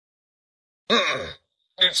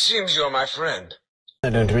It seems you're my friend. I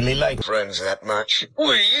don't really like Friends that much.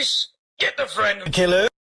 Please, get the friend killer.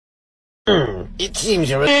 It seems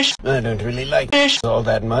you're a I don't really like all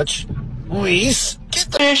that much. Whis,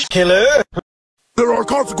 get the killer. There are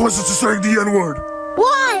consequences to saying the N-word.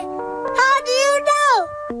 Why? How do you know?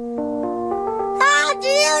 How do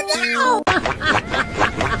you know?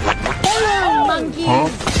 Hello, monkey. Huh?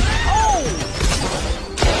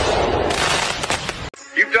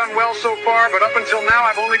 You've done well so far, but up until now,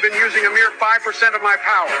 I've only been using a mere 5% of my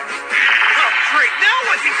power. Oh, great. Now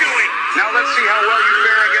what's he doing? Now let's see how well you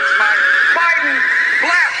fare against my Biden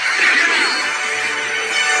blast.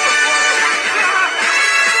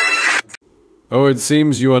 Oh, it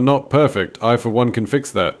seems you are not perfect. I, for one, can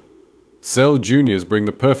fix that. Cell Juniors bring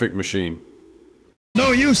the perfect machine.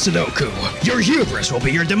 No use, Sudoku. Your hubris will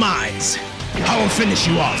be your demise. I will finish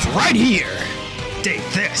you off right here. Date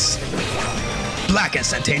this. Black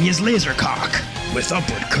instantaneous laser cock with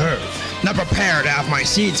upward curve. Now prepare to have my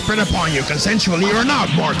seed spread upon you consensually or not,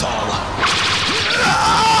 mortal.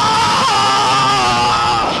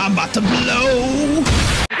 I'm about to blow.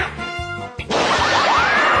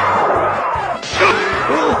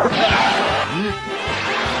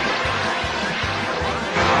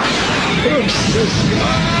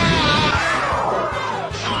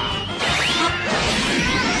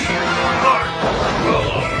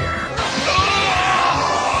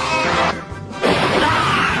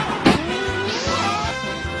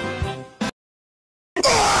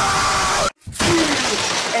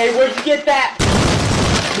 Hey, where'd you get that?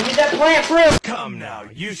 You get that plant through? Come now,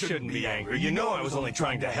 you shouldn't be angry. You know I was only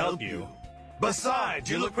trying to help you. Besides,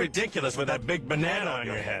 you look ridiculous with that big banana on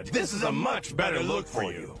your head. This is a much better look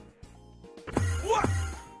for you. What?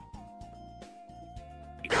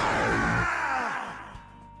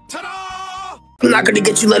 Ta-da! I'm not gonna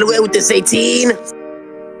get you led away with this, 18.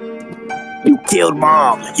 You killed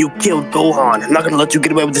Mom. You killed Gohan. I'm not gonna let you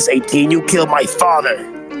get away with this, 18. You killed my father.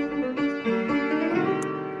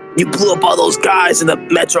 You blew up all those guys in the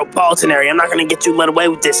metropolitan area. I'm not gonna get you led away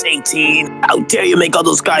with this, 18. How dare you make all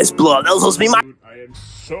those guys blow up? That was supposed to be my— I am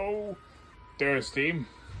so thirsty,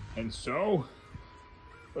 and so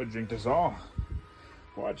a drink this all.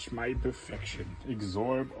 Watch my perfection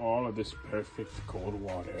absorb all of this perfect cold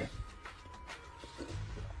water.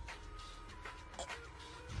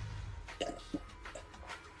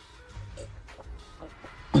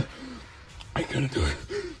 I gotta do it.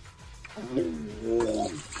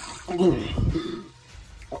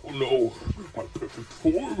 Oh no, my perfect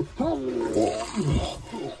form.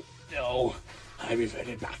 No, I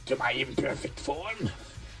reverted back to my imperfect form.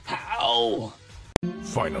 How?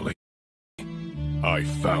 Finally, I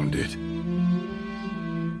found it.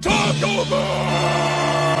 Taco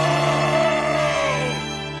Bell!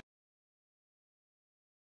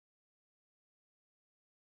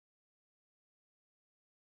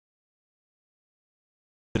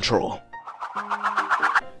 Control.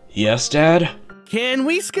 Yes, Dad? Can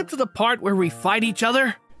we skip to the part where we fight each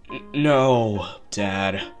other? No,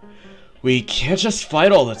 Dad. We can't just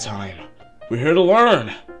fight all the time. We're here to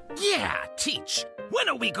learn. Yeah, teach. When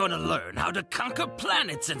are we gonna learn how to conquer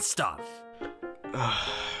planets and stuff?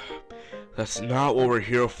 That's not what we're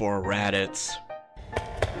here for, Raditz.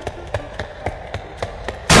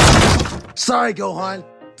 Sorry, Gohan.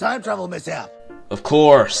 Time travel mishap. Of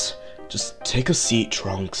course. Just take a seat,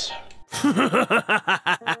 Trunks.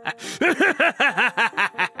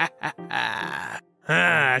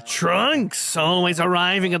 Trunks, always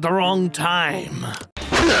arriving at the wrong time.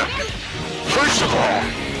 First of all,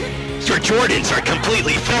 your Jordans are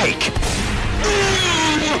completely fake.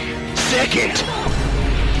 Second,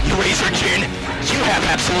 Razor Jin, you have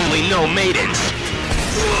absolutely no maidens.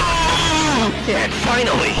 And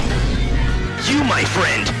finally, you, my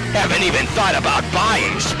friend, haven't even thought about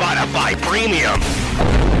buying Spotify Premium.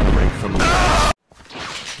 Break from the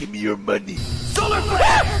Give me your money. Solar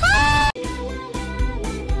Flare!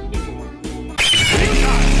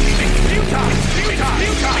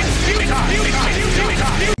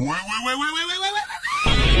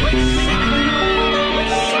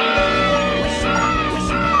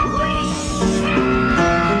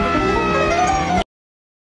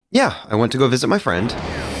 Yeah, I went to go visit my friend.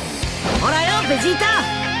 Orayo,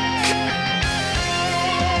 Vegeta!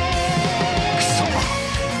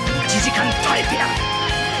 1時間耐えてやる。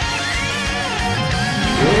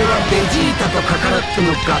俺はベジータとカカロット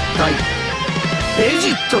の合体ベジ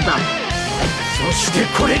ットだ。そして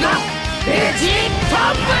これがベジット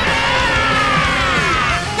ブレ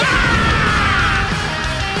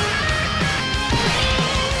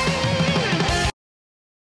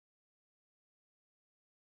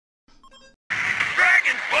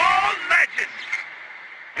Dragon Ball Legend!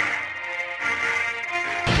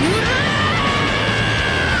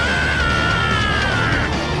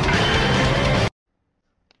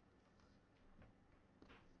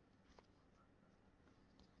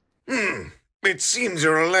 It seems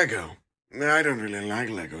you're a Lego. I don't really like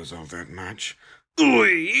Legos all that much.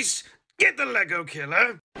 Luis, get the Lego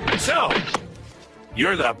killer. So,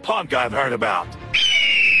 you're the punk I've heard about.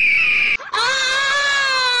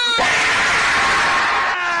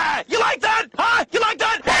 You like that? Huh? You like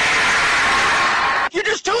that? You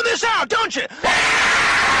just tune this out, don't you?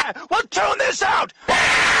 Well, tune this out!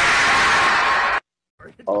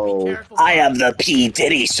 Oh, I have the P.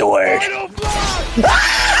 Diddy sword. You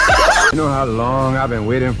know how long I've been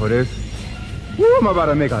waiting for this? Woo, I'm about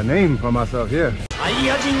to make a name for myself here. サイ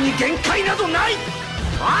ヤ人に限界などない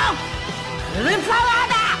あフルパワー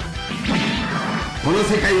だこの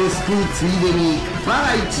世界を救うついでに我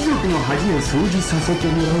が一族の恥を掃除させて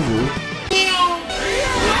もらうぞ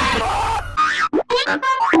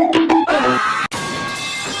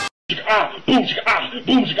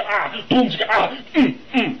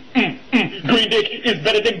Green dick is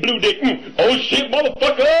better than blue dick. Oh shit,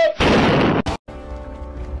 motherfucker!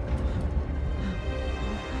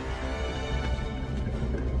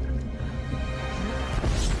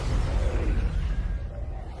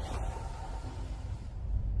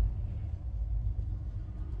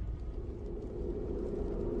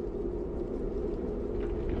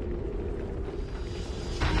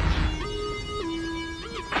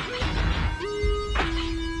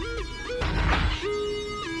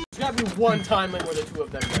 There's gotta be one timeline where the two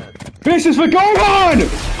of them met. This is for Gohan!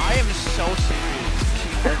 I am so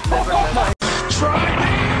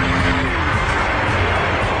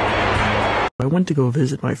I went to go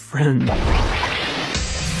visit my friend.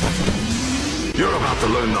 You're about to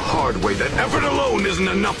learn the hard way that effort alone isn't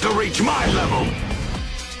enough to reach my level.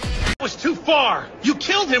 That was too far. You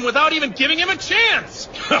killed him without even giving him a chance.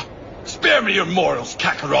 Spare me your morals,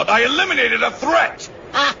 Kakarot. I eliminated a threat.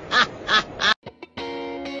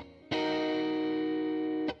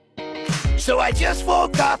 So I just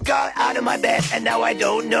woke up, got out of my bed, and now I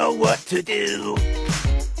don't know what to do.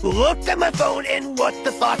 Looked at my phone and what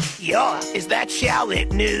the fuck, yeah, is that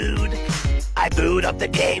Shallot nude? I boot up the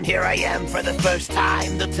game, here I am for the first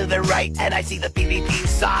time. Look to the right and I see the PvP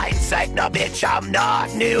sign. Psych, nah bitch, I'm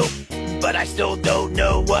not new, but I still don't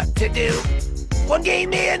know what to do. One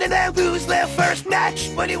game in and I lose their first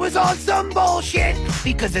match, but it was on some bullshit.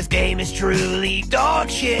 Because this game is truly dog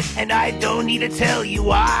shit, and I don't need to tell you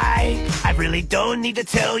why. I really don't need to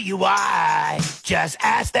tell you why. Just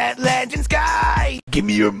ask that Legends guy. Give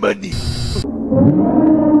me your money.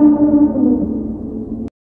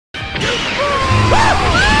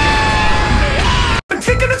 I'm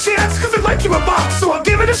taking a chance cause I like you a box, so I'll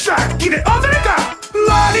give it a shot. Get it all that I got.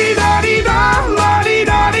 La-di-da-di-da,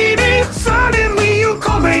 la-di-da-di-dee. Suddenly you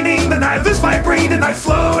call my name, and I lose my brain and I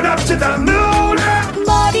float up to the moon.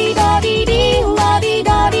 La-di-da-di-dee,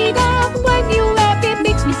 la-di-da-di-da. When you laugh it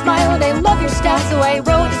makes me smile, and I love your style, so I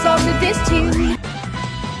wrote a song with this tune.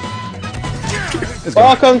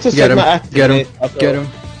 Welcome to Get him, Sigma get him, Activate. get him.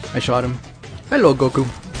 I shot him. Hello, Goku.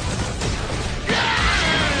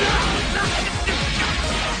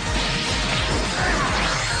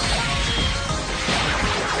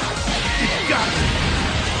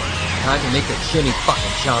 Time to make the chinny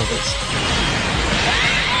fucking chongas.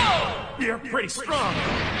 You're pretty strong.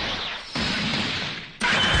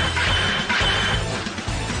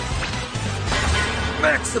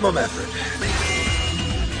 Maximum effort.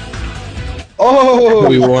 Oh,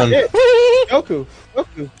 We won. shit. Goku.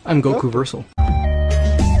 I'm Goku Versal.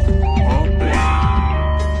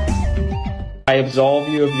 I absolve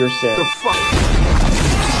you of your sin.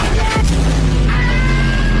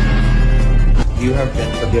 You have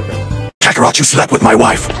been forgiven. Kakarot, you slept with my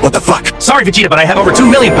wife. What the fuck? Sorry, Vegeta, but I have over 2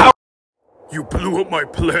 million power. You blew up my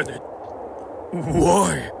planet.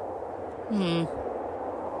 Why?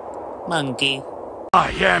 Monkey. I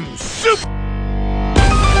am super.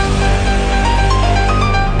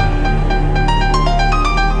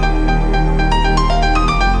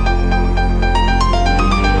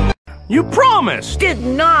 You promised! Did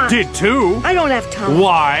not! Did too! I don't have time.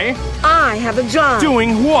 Why? I have a job.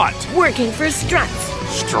 Doing what? Working for Struts.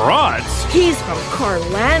 Struts? He's from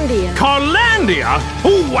Carlandia. Carlandia?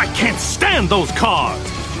 Oh, I can't stand those cards!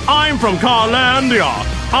 I'm from Carlandia!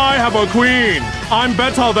 I have a queen! I'm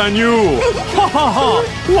better than you! Ha ha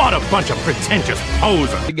ha! What a bunch of pretentious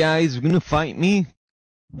posers! Hey guys, gonna fight me?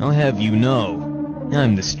 I'll have you know,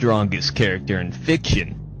 I'm the strongest character in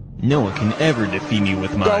fiction. No one can ever defeat me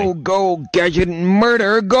with my Go, Gadget,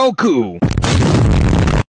 Murder Goku!